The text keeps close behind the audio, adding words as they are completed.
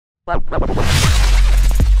I'm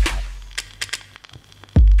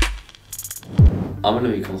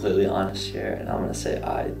gonna be completely honest here, and I'm gonna say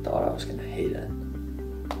I thought I was gonna hate it.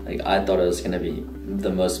 Like, I thought it was gonna be the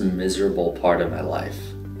most miserable part of my life,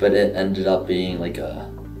 but it ended up being like a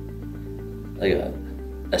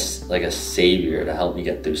savior to help me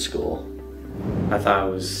get through school. I thought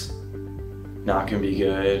it was not gonna be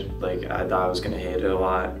good. Like, I thought I was gonna hate it a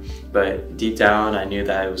lot, but deep down I knew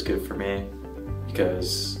that it was good for me,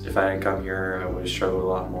 because if I didn't come here I would have struggled a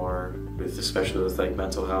lot more with, especially with like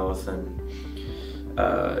mental health and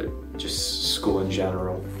just school in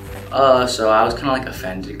general. So I was kind of like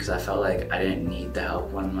offended because I felt like I didn't need the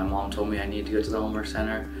help when my mom told me I needed to go to the homework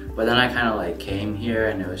center. But then I kind of like came here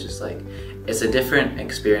and it was just like, it's a different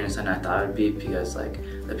experience than I thought it would be, because like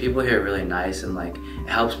the people here are really nice, and like it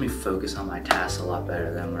helps me focus on my tasks a lot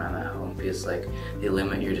better than when I'm at home, because like they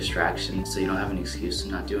limit your distractions so you don't have an excuse to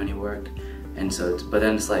not do any work. And so, but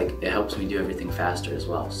then it's like, it helps me do everything faster as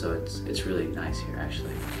well. So it's really nice here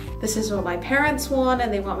actually. This is what my parents want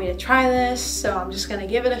and they want me to try this, so I'm just gonna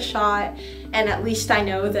give it a shot, and at least I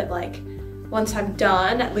know that like once I'm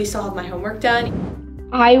done, at least I'll have my homework done.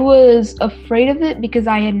 I was afraid of it because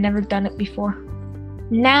I had never done it before.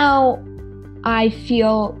 Now I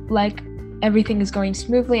feel like everything is going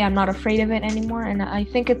smoothly. I'm not afraid of it anymore, and I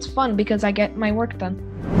think it's fun because I get my work done.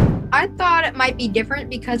 I thought it might be different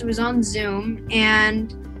because it was on Zoom,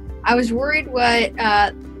 and I was worried what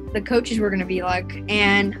the coaches were going to be like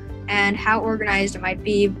and how organized it might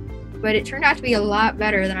be, but it turned out to be a lot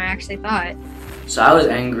better than I actually thought. So I was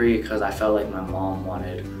angry because I felt like my mom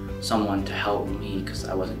wanted someone to help me because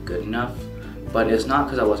I wasn't good enough. But it's not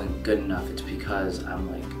because I wasn't good enough, it's because I'm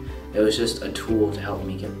like, it was just a tool to help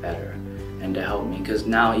me get better and to help me, because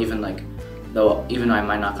now even though I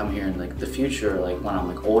might not come here in like the future, like when I'm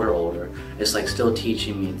like older, it's like still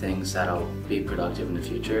teaching me things that'll be productive in the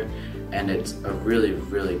future. And it's a really,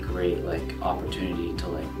 really great like opportunity to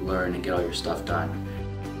like learn and get all your stuff done.